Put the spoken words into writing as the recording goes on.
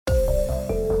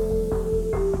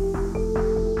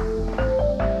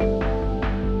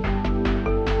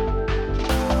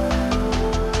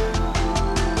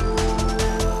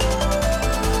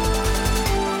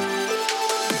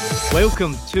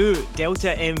Welcome to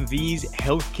Delta MV's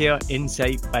Healthcare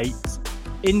Insight Bites.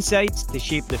 Insights to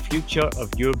shape the future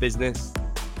of your business.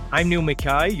 I'm Neil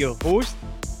Mackay, your host.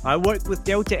 I work with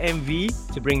Delta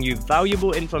MV to bring you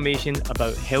valuable information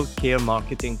about healthcare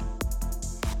marketing.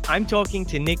 I'm talking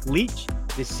to Nick Leach,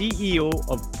 the CEO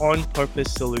of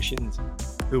Purpose.Solutions,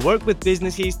 who work with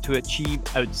businesses to achieve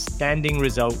outstanding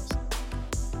results.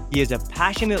 He is a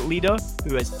passionate leader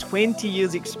who has 20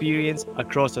 years experience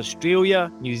across Australia,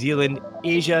 New Zealand,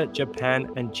 Asia, Japan,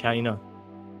 and China.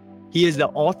 He is the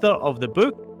author of the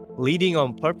book, Leading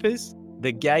on Purpose,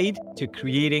 the guide to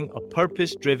creating a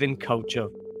purpose-driven culture.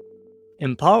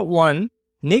 In part one,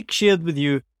 Nick shared with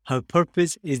you how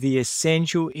purpose is the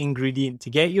essential ingredient to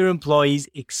get your employees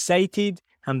excited,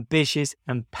 ambitious,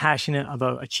 and passionate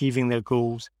about achieving their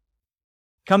goals.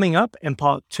 Coming up in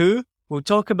part two, we'll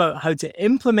talk about how to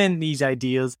implement these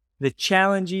ideas, the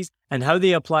challenges, and how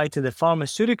they apply to the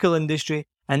pharmaceutical industry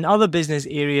and other business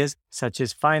areas such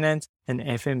as finance and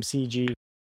FMCG.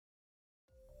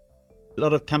 A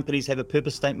lot of companies have a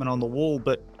purpose statement on the wall,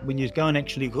 but when you go and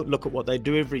actually look at what they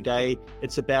do every day,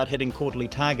 it's about hitting quarterly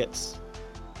targets.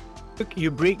 You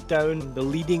break down the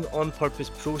leading on purpose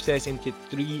process into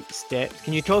 3 steps.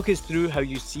 Can you talk us through how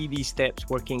you see these steps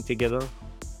working together?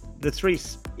 The 3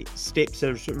 steps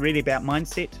are really about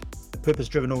mindset. A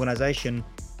purpose-driven organization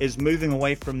is moving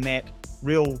away from that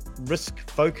real risk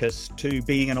focus to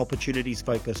being an opportunities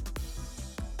focused.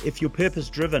 If you're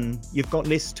purpose-driven, you've got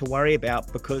less to worry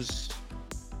about because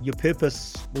your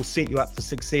purpose will set you up for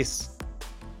success.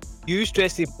 You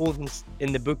stress the importance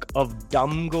in the book of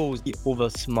dumb goals over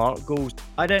smart goals.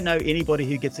 I don't know anybody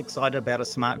who gets excited about a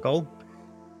smart goal.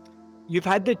 You've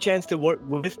had the chance to work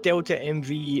with Delta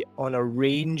MV on a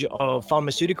range of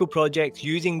pharmaceutical projects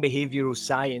using behavioral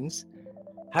science.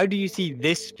 How do you see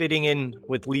this fitting in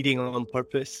with leading on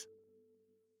purpose?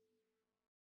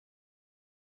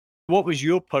 What was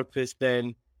your purpose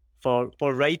then for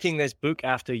writing this book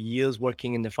after years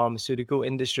working in the pharmaceutical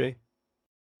industry?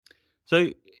 So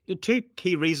the 2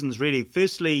 key reasons really.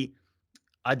 Firstly,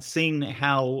 I'd seen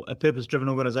how a purpose-driven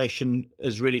organization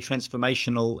is really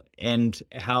transformational and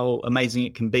how amazing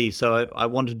it can be. So I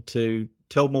wanted to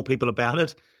tell more people about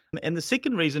it. And the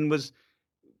second reason was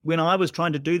when I was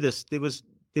trying to do this, there was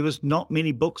not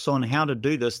many books on how to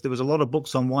do this. There was a lot of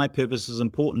books on why purpose is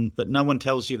important, but no one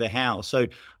tells you the how. So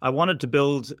I wanted to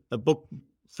build a book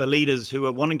for leaders who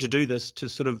are wanting to do this to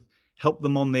sort of help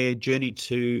them on their journey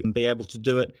to be able to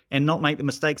do it and not make the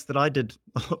mistakes that I did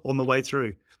on the way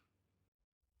through.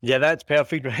 Yeah, that's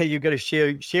perfect, right? You've got to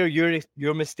share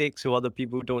your mistakes so other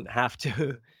people don't have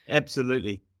to.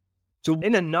 Absolutely. So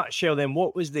in a nutshell then,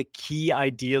 what was the key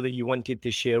idea that you wanted to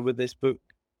share with this book?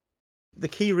 The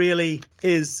key really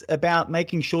is about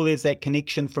making sure there's that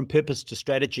connection from purpose to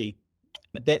strategy.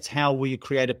 That's how we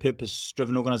create a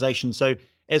purpose-driven organization. So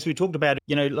as we talked about,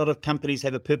 a lot of companies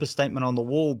have a purpose statement on the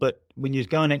wall, but when you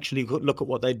go and actually look at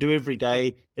what they do every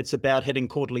day, it's about hitting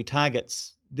quarterly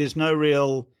targets. There's no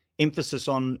real emphasis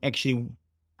on actually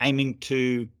aiming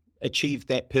to achieve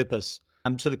that purpose.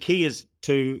 So the key is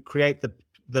to create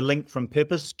the link from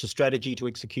purpose to strategy to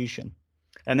execution.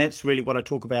 And that's really what I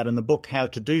talk about in the book, how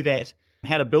to do that,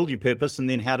 how to build your purpose, and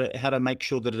then how to make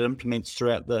sure that it implements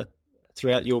throughout the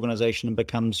organization and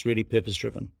becomes really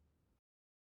purpose-driven.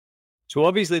 So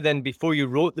obviously then before you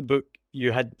wrote the book,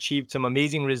 you had achieved some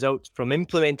amazing results from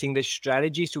implementing this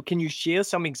strategy. So can you share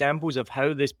some examples of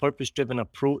how this purpose-driven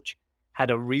approach had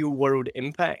a real-world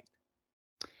impact?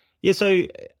 Yeah, so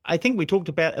I think we talked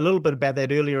about a little bit about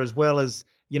that earlier, as well as,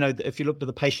 if you looked at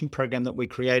the patient program that we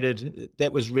created,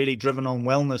 that was really driven on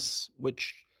wellness,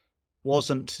 which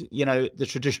wasn't, the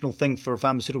traditional thing for a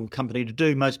pharmaceutical company to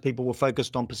do. Most people were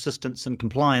focused on persistence and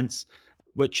compliance,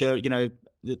 which are,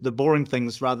 the boring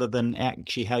things rather than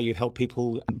actually how you help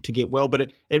people to get well.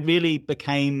 But it really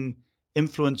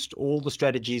influenced all the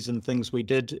strategies and things we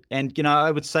did. And, I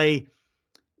would say,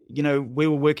 we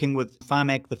were working with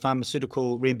Pharmac, the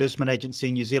pharmaceutical reimbursement agency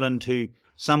in New Zealand, who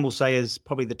some will say is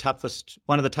probably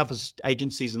one of the toughest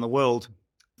agencies in the world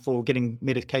for getting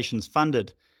medications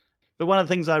funded. But one of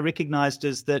the things I recognized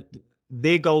is that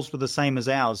their goals were the same as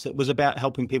ours. It was about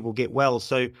helping people get well.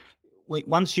 So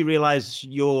once you realize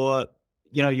your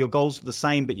goals are the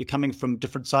same, but you're coming from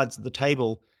different sides of the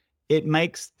table, it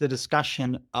makes the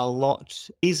discussion a lot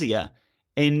easier.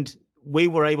 And we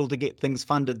were able to get things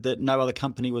funded that no other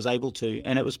company was able to.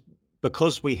 And it was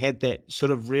because we had that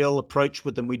sort of real approach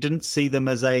with them. We didn't see them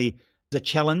as a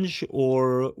challenge,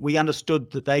 or we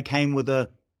understood that they came with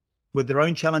their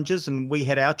own challenges and we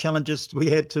had our challenges we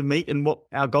had to meet. And what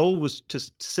our goal was to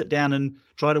sit down and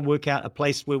try to work out a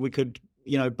place where we could,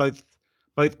 both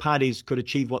both parties could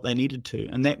achieve what they needed to.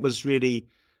 And that was really,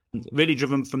 really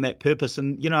driven from that purpose.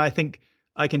 And, I think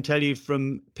I can tell you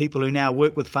from people who now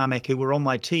work with Pharmac who were on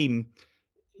my team,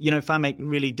 Pharmac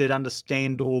really did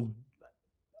understand or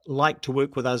like to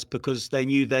work with us because they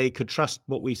knew they could trust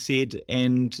what we said,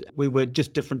 and we were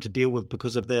just different to deal with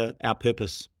because of our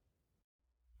purpose.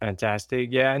 Fantastic.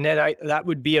 Yeah. And then that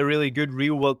would be a really good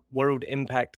real world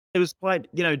impact. It was quite,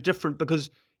 different because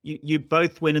you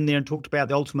both went in there and talked about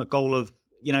the ultimate goal of,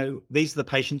 these are the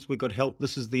patients we could help.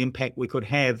 This is the impact we could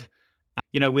have.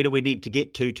 Where do we need to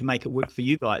get to make it work for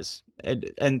you guys?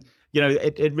 And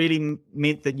it really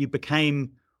meant that you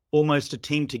became almost a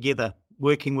team together,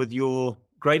 working with your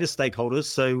greater stakeholders.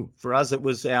 So for us, it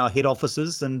was our head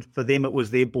offices, and for them, it was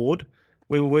their board.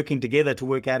 We were working together to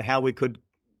work out how we could,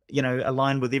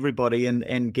 align with everybody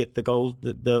and get the goal,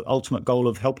 the ultimate goal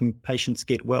of helping patients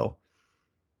get well.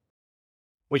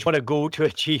 Which what a goal to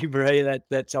achieve, right?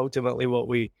 That's ultimately what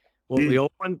we all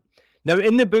want. Now,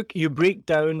 in the book, you break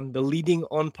down the leading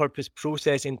on purpose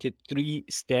process into 3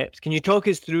 steps. Can you talk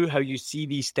us through how you see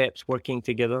these steps working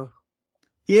together?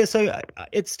 Yeah, so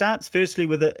it starts firstly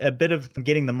with a bit of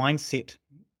getting the mindset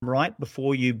right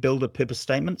before you build a purpose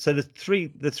statement. So the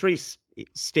three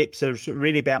steps are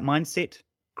really about mindset,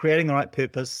 creating the right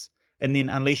purpose, and then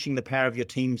unleashing the power of your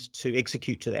teams to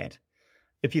execute to that.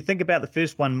 If you think about the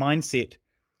first one, mindset,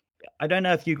 I don't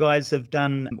know if you guys have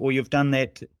done or you've done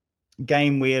that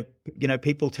game where,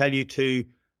 people tell you to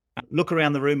look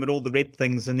around the room at all the red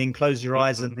things and then close your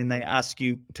eyes, and then they ask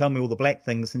you, tell me all the black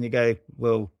things, and you go,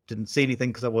 well, didn't see anything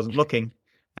because I wasn't looking.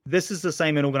 This is the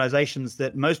same in organizations,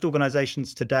 that most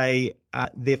organizations today,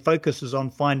 their focus is on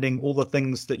finding all the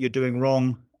things that you're doing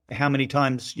wrong, how many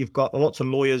times you've got lots of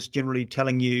lawyers generally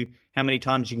telling you how many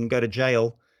times you can go to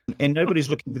jail, and nobody's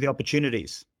looking for the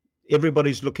opportunities.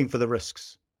 Everybody's looking for the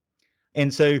risks.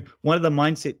 And so one of the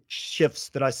mindset shifts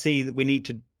that I see that we need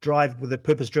to drive with a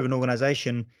purpose-driven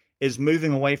organization is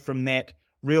moving away from that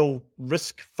real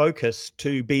risk focus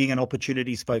to being an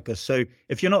opportunities focus. So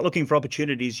if you're not looking for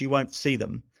opportunities, you won't see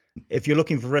them. If you're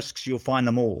looking for risks, you'll find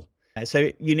them all. So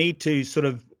you need to sort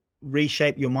of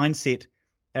reshape your mindset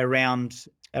around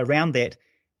that.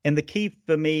 And the key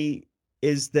for me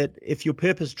is that if you're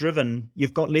purpose-driven,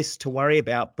 you've got less to worry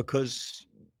about because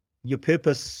your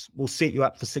purpose will set you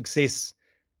up for success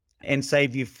and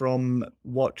save you from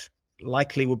what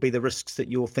likely will be the risks that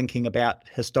you're thinking about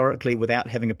historically without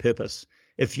having a purpose.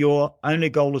 If your only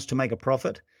goal is to make a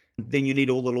profit, then you need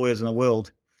all the lawyers in the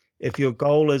world. If your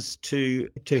goal is to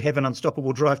have an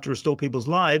unstoppable drive to restore people's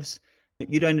lives,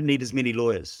 you don't need as many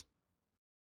lawyers.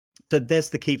 So that's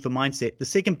the key for mindset. The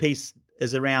second piece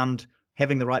is around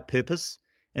having the right purpose.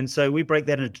 And so we break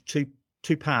that into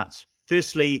two parts.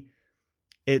 Firstly,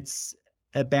 it's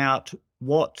about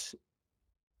what's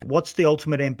the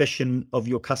ultimate ambition of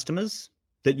your customers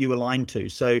that you align to.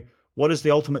 So what is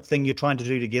the ultimate thing you're trying to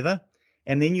do together?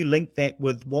 And then you link that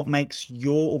with what makes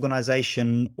your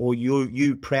organization or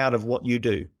you proud of what you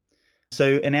do.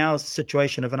 So in our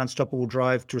situation of an unstoppable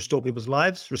drive to restore people's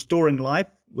lives, restoring life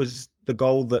was the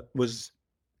goal that was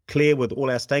clear with all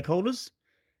our stakeholders.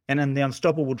 And then the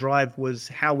unstoppable drive was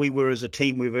how we were as a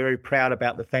team. We were very proud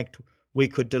about the fact we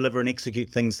could deliver and execute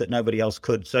things that nobody else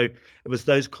could. So it was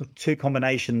those two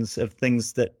combinations of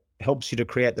things that helps you to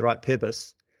create the right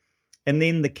purpose. And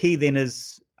then the key then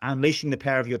is unleashing the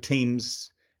power of your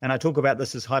teams. And I talk about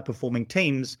this as high-performing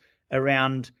teams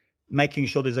around making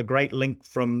sure there's a great link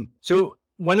from... So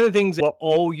one of the things we're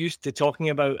all used to talking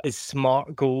about is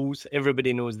SMART goals.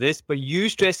 Everybody knows this, but you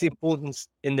stress the importance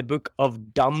in the book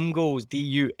of dumb goals,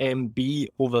 D-U-M-B,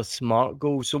 over SMART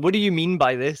goals. So what do you mean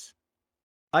by this?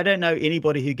 I don't know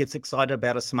anybody who gets excited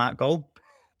about a SMART goal.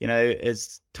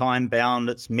 It's time bound,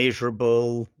 it's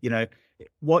measurable.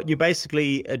 What you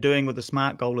basically are doing with a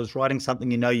SMART goal is writing something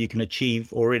you can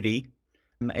achieve already.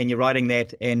 And you're writing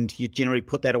that and you generally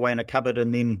put that away in a cupboard.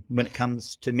 And then when it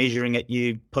comes to measuring it,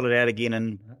 you pull it out again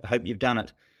and hope you've done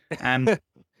it.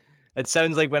 It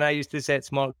sounds like when I used to set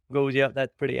SMART goals. Yeah,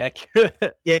 that's pretty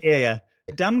accurate. Yeah.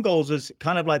 Dumb goals is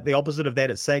kind of like the opposite of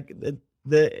that. It's like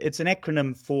it's an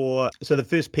acronym for, so the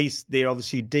first piece there,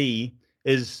 obviously D,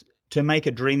 is to make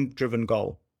a dream-driven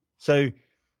goal. So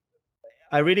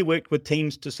I really worked with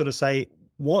teams to sort of say,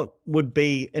 what would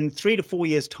be in 3 to 4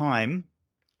 years' time,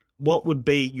 what would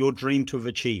be your dream to have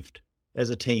achieved as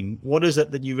a team? What is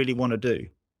it that you really want to do?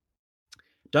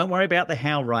 Don't worry about the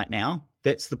how right now.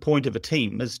 That's the point of a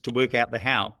team, is to work out the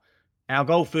how. Our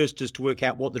goal first is to work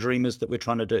out what the dream is that we're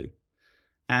trying to do.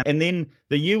 And then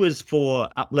the U is for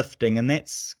uplifting, and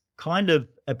that's kind of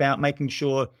about making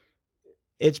sure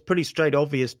it's pretty straight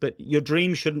obvious, but your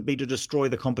dream shouldn't be to destroy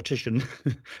the competition.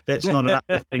 That's not an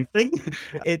uplifting thing.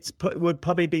 Would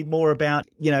probably be more about,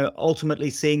 ultimately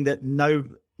seeing that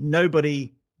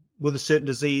nobody with a certain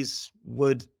disease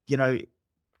would,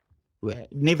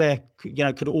 never,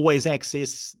 could always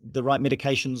access the right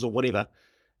medications or whatever.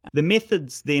 The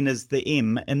methods then is the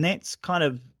M, and that's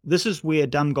this is where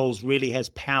dumb goals really has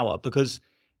power, because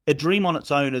a dream on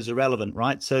its own is irrelevant,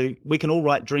 right? So we can all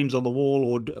write dreams on the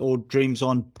wall or dreams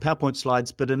on PowerPoint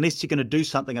slides, but unless you're going to do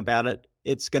something about it,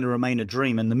 it's going to remain a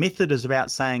dream. And the method is about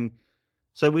saying,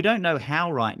 so we don't know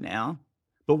how right now,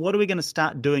 but what are we going to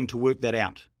start doing to work that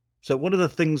out? So what are the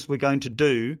things we're going to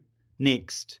do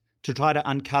next to try to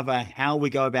uncover how we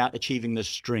go about achieving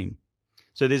this dream?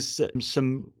 So there's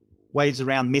some ways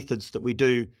around methods that we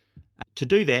do to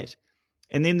do that.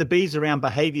 And then the B's around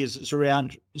behaviors. It's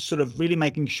around sort of really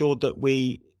making sure that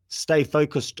we stay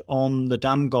focused on the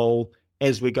dumb goal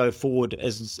as we go forward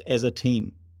as a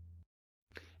team.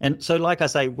 And so, like I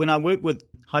say, when I work with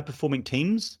high-performing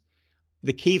teams,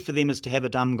 the key for them is to have a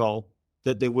dumb goal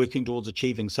that they're working towards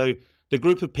achieving. So the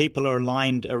group of people are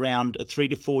aligned around a 3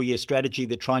 to 4 year strategy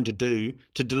they're trying to do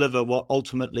to deliver what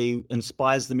ultimately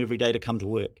inspires them every day to come to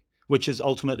work, which is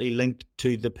ultimately linked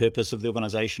to the purpose of the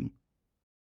organization.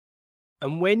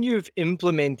 And when you've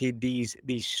implemented these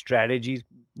strategies,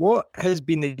 what has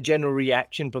been the general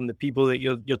reaction from the people that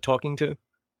you're talking to?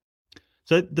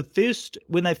 So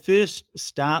when they first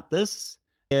start this,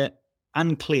 they're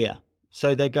unclear.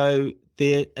 So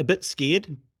they're a bit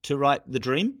scared to write the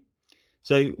dream.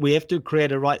 So we have to create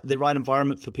the right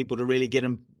environment for people to really get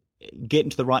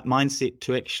into the right mindset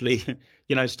to actually,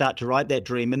 start to write that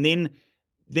dream. And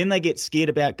then they get scared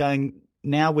about going,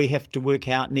 now we have to work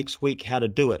out next week how to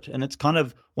do it. And it's kind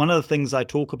of one of the things I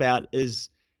talk about is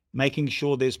making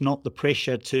sure there's not the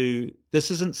pressure this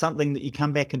isn't something that you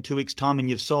come back in 2 weeks' time and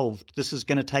you've solved. This is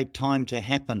going to take time to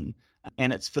happen,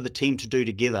 and it's for the team to do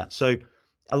together. So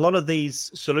a lot of these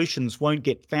solutions won't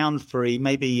get found for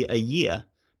maybe a year,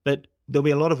 but there'll be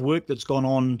a lot of work that's gone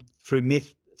on through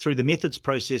the methods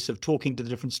process of talking to the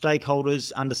different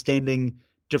stakeholders, understanding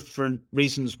different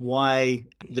reasons why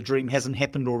the dream hasn't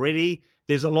happened already.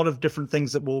 There's a lot of different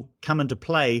things that will come into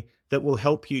play that will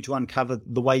help you to uncover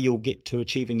the way you'll get to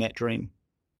achieving that dream.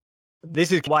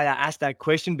 This is why I asked that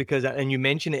question, because, and you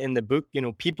mentioned it in the book,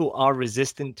 people are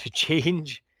resistant to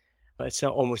change. It's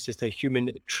almost just a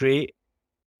human trait.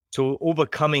 So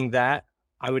overcoming that,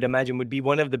 I would imagine, would be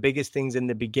one of the biggest things in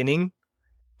the beginning.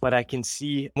 But I can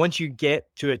see once you get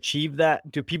to achieve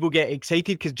that, do people get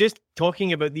excited? Because just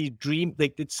talking about these dreams,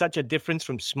 it's such a difference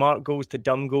from smart goals to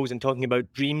dumb goals, and talking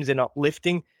about dreams and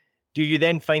uplifting. Do you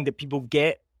then find that people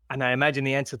get, and I imagine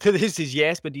the answer to this is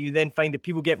yes, but do you then find that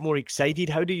people get more excited?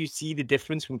 How do you see the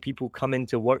difference when people come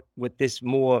into work with this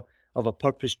more of a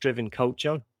purpose-driven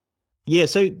culture? Yeah,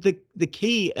 so the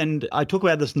key, and I talk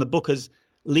about this in the book, is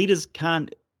leaders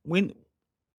can't,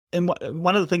 and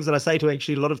one of the things that I say to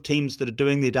actually a lot of teams that are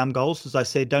doing their dumb goals is I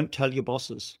say, don't tell your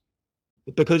bosses,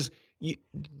 because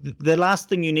the last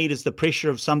thing you need is the pressure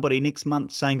of somebody next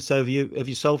month saying, so have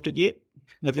you solved it yet?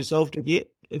 Have you solved it yet?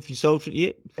 Have you solved it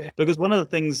yet? Because one of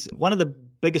the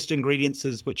biggest ingredients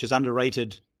which is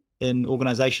underrated in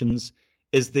organizations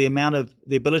is the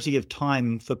ability of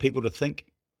time for people to think.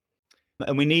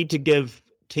 And we need to give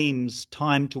teams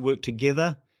time to work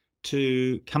together,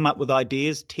 to come up with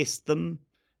ideas, test them,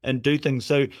 and do things.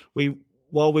 So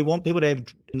while we want people to have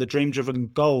the dream-driven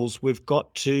goals, we've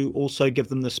got to also give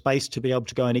them the space to be able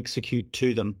to go and execute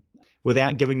to them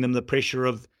without giving them the pressure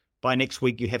of, by next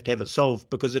week, you have to have it solved.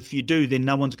 Because if you do, then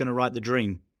no one's going to write the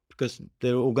dream, because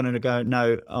they're all going to go,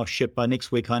 no, oh shit, by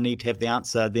next week I need to have the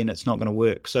answer, then it's not going to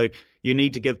work. So you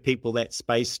need to give people that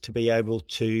space to be able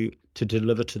to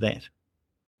deliver to that.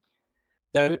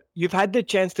 Now, you've had the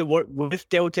chance to work with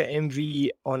Delta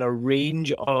MV on a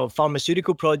range of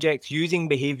pharmaceutical projects using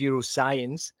behavioral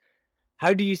science.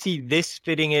 How do you see this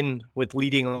fitting in with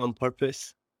leading on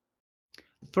purpose?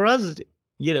 For us,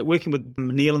 working with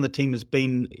Neil and the team has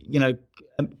been,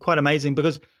 quite amazing,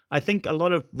 because I think a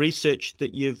lot of research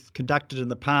that you've conducted in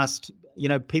the past,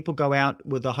 people go out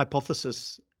with a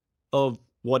hypothesis of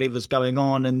whatever's going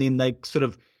on, and then they sort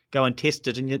of go and test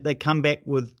it, and yet they come back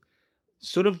with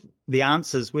sort of the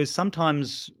answers, where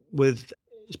sometimes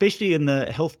especially in the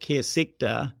healthcare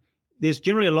sector, there's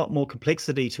generally a lot more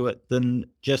complexity to it than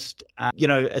just,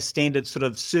 a standard sort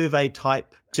of survey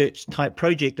type, search type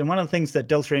project. And one of the things that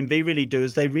Delta MV really do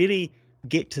is they really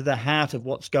get to the heart of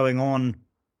what's going on,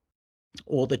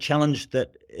 or the challenge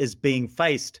that is being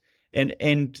faced. And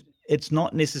it's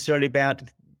not necessarily about,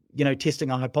 testing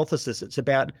a hypothesis. It's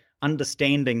about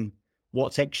understanding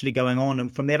what's actually going on.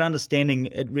 And from that understanding,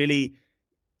 it really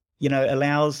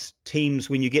allows teams,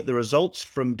 when you get the results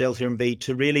from Delta MV,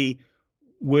 to really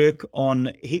work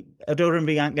on. Delta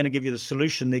MV aren't going to give you the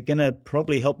solution. They're going to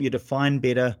probably help you define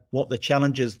better what the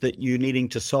challenges that you're needing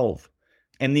to solve.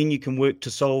 And then you can work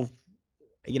to solve,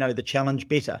 the challenge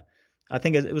better. I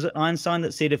think it was Einstein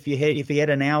that said if he had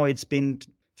an hour, he'd spend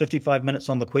 55 minutes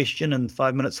on the question and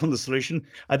 5 minutes on the solution.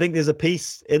 I think there's a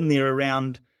piece in there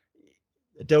around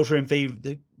Delta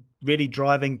MV really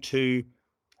driving to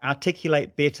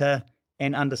articulate better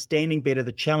and understanding better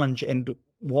the challenge and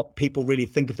what people really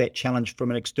think of that challenge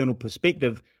from an external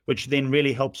perspective, which then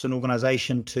really helps an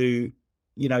organization to,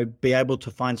 be able to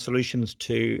find solutions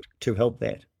to help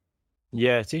that.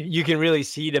 Yeah, so you can really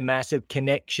see the massive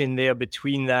connection there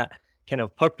between that kind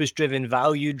of purpose-driven,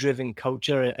 value-driven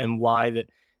culture and why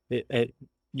that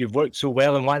you've worked so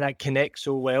well and why that connects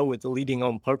so well with the leading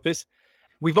on purpose.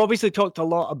 We've obviously talked a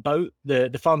lot about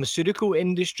the pharmaceutical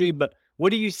industry, but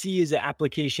what do you see as the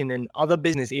application in other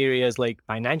business areas like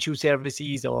financial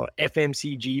services or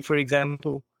FMCG, for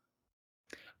example?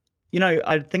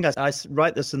 I think I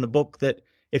write this in the book that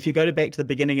if you go back to the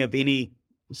beginning of any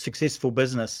successful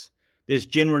business, there's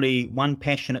generally one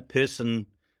passionate person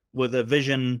with a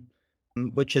vision,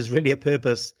 which is really a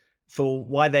purpose for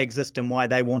why they exist and why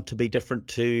they want to be different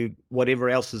to whatever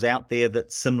else is out there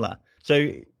that's similar.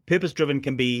 So purpose-driven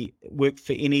can be work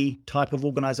for any type of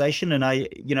organization. And a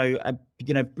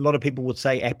lot of people would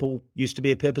say Apple used to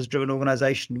be a purpose-driven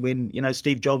organization. When,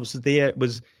 Steve Jobs was there,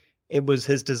 it was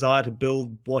his desire to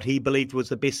build what he believed was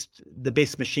the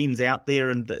best machines out there.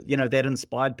 And, that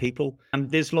inspired people.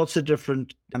 There's lots of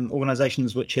different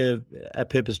organizations which are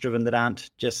purpose-driven that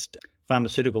aren't just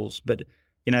pharmaceuticals, but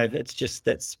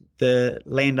that's the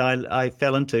land I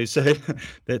fell into. So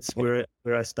that's where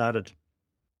I started.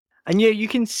 And yeah, you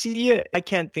can see it. I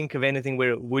can't think of anything where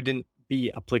it wouldn't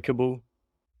be applicable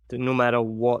to no matter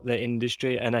what the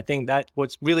industry. And I think that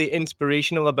what's really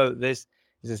inspirational about this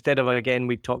is instead of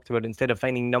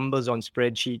finding numbers on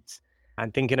spreadsheets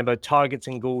and thinking about targets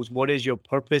and goals, what is your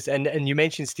purpose? And you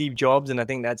mentioned Steve Jobs, and I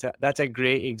think that's a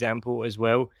great example as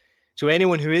well. So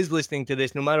anyone who is listening to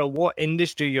this, no matter what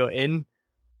industry you're in,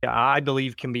 I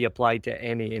believe can be applied to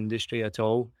any industry at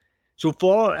all. So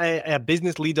for a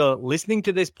business leader listening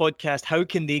to this podcast, how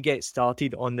can they get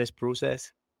started on this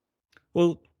process?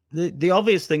 Well, the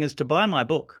obvious thing is to buy my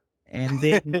book and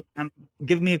then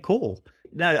give me a call.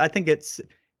 No, I think it's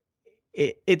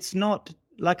not,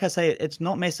 like I say, it's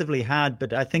not massively hard,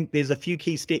 but I think there's a few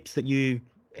key steps that you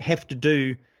have to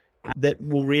do that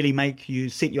will really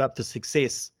set you up for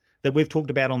success that we've talked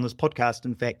about on this podcast,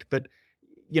 in fact. But,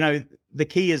 the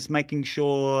key is making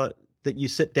sure that you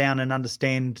sit down and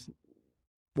understand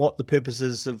what the purpose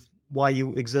is of why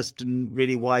you exist and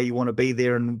really why you want to be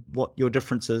there and what your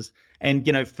difference is. And,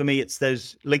 for me, it's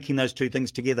linking those two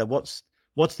things together. What's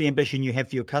the ambition you have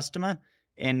for your customer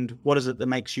and what is it that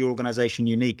makes your organization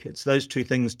unique? It's those two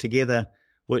things together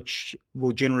which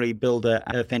will generally build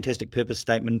a fantastic purpose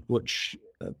statement, which,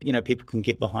 people can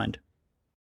get behind.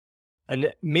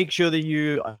 And make sure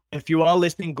that if you are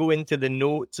listening, go into the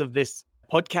notes of this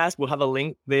podcast. We'll have a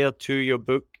link there to your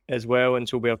book as well, and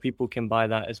so where people can buy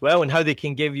that as well and how they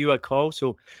can give you a call.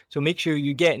 So make sure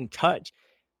you get in touch.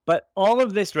 But all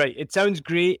of this, right, it sounds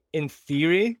great in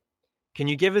theory. Can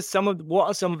you give us what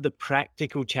are some of the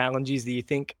practical challenges that you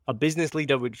think a business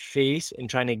leader would face in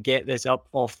trying to get this up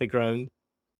off the ground?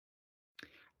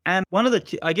 And some of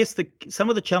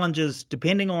the challenges,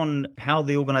 depending on how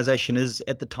the organization is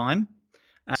at the time.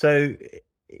 So,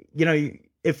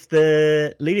 if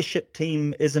the leadership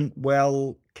team isn't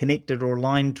well connected or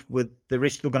aligned with the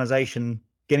rest of the organization,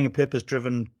 getting a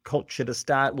purpose-driven culture to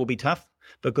start will be tough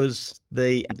because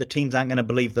the teams aren't going to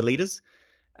believe the leaders.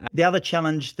 The other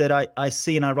challenge that I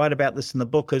see, and I write about this in the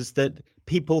book, is that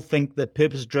people think that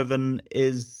purpose-driven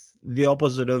is the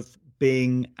opposite of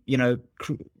being,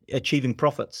 achieving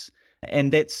profits.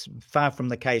 And that's far from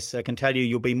the case. I can tell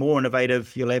you'll be more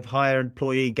innovative, you'll have higher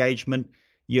employee engagement,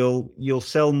 you'll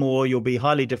sell more, you'll be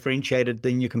highly differentiated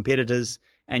than your competitors,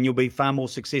 and you'll be far more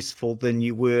successful than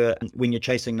you were when you're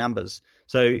chasing numbers.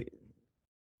 So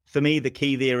for me, the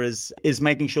key there is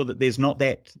making sure that there's not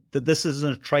that this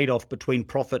isn't a trade-off between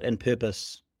profit and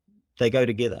purpose. They go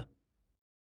together.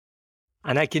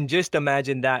 And I can just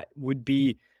imagine that would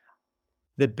be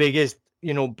the biggest,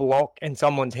 block in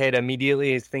someone's head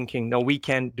immediately is thinking, no, we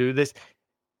can't do this.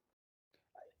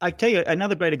 I tell you,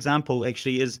 another great example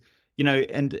actually is,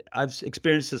 and I've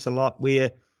experienced this a lot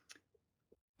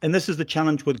and this is the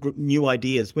challenge with new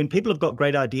ideas. When people have got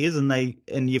great ideas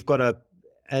and you've got a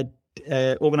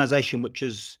organization which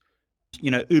is,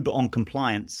 uber on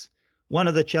compliance, one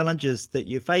of the challenges that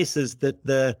you face is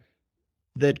that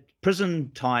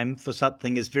prison time for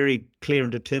something is very clear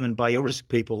and determined by your risk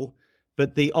people,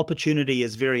 but the opportunity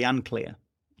is very unclear.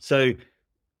 So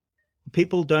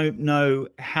people don't know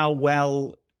how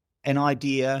well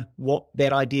what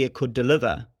that idea could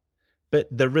deliver, but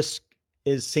the risk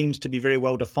seems to be very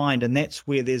well defined. And that's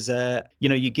where there's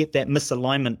you get that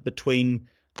misalignment between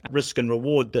risk and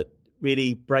reward that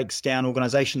really breaks down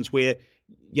organizations where,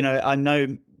 I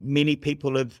know many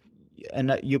people have,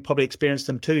 and you've probably experienced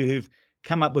them too, who've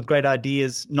come up with great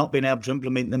ideas, not been able to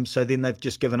implement them. So then they've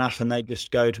just given up and they just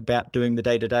go to about doing the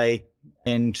day-to-day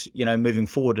and, moving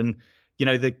forward. And,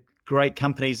 the great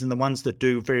companies and the ones that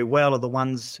do very well are the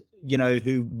ones,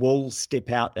 who will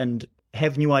step out and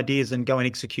have new ideas and go and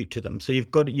execute to them. So you've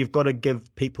got to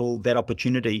give people that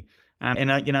opportunity.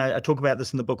 And I talk about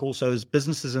this in the book also, as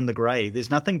businesses in the gray. There's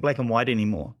nothing black and white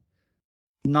anymore.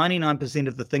 99%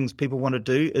 of the things people want to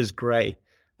do is gray.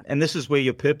 And this is where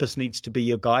your purpose needs to be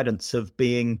your guidance of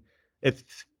being,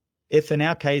 if in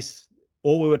our case,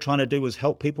 all we were trying to do was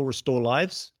help people restore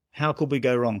lives, how could we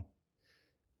go wrong?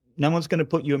 No one's going to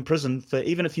put you in prison for,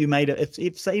 even if you made it,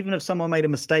 even if someone made a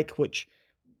mistake, which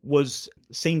was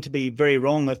seen to be very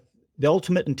wrong, if the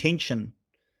ultimate intention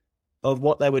of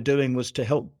what they were doing was to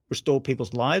help restore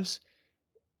people's lives,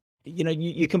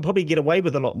 you can probably get away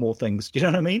with a lot more things. Do you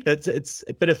know what I mean? But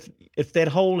if that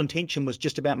whole intention was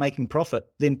just about making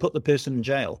profit, then put the person in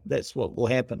jail. That's what will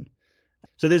happen.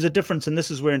 So there's a difference, and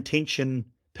this is where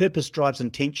purpose drives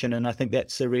intention. And I think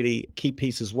that's a really key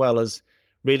piece as well, is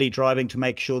really driving to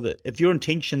make sure that if your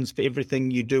intentions for everything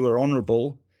you do are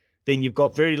honorable, then you've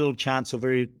got very little chance or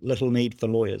very little need for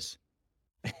lawyers.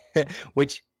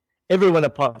 Which everyone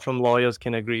apart from lawyers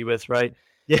can agree with, right?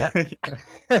 Yeah.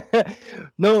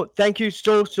 No, thank you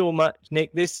so much,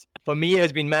 Nick. This, for me,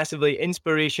 has been massively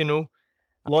inspirational.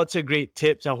 Lots of great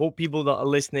tips. I hope people that are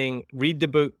listening read the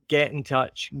book, get in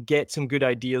touch, get some good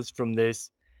ideas from this.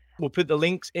 We'll put the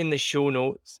links in the show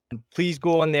notes. Please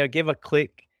go on there, give a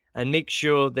click, and make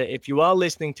sure that if you are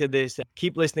listening to this,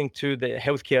 keep listening to the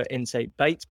Healthcare Insight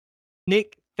Bites.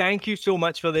 Nick, thank you so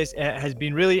much for this. It has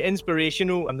been really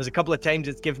inspirational, and there's a couple of times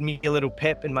it's given me a little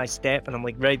pep in my step, and I'm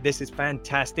like, right, this is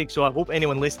fantastic. So I hope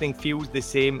anyone listening feels the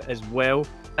same as well.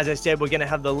 As I said, we're going to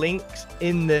have the links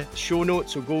in the show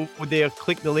notes, so go there,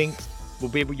 click the links. You'll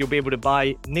be able to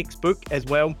buy Nick's book as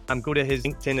well, and go to his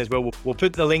LinkedIn as well. We'll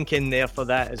put the link in there for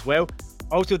that as well.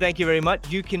 Also, thank you very much.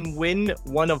 You can win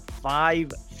one of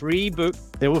 5 free books.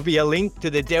 There will be a link to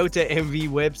the Delta MV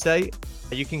website.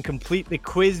 You can complete the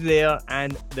quiz there,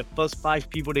 and the first 5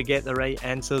 people to get the right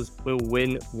answers will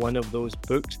win one of those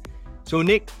books. So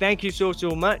Nick, thank you so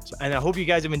much. And I hope you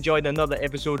guys have enjoyed another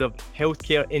episode of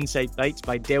Healthcare Insight Bites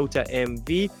by Delta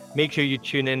MV. Make sure you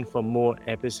tune in for more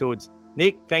episodes.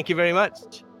 Nick, thank you very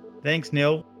much. Thanks,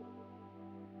 Neil.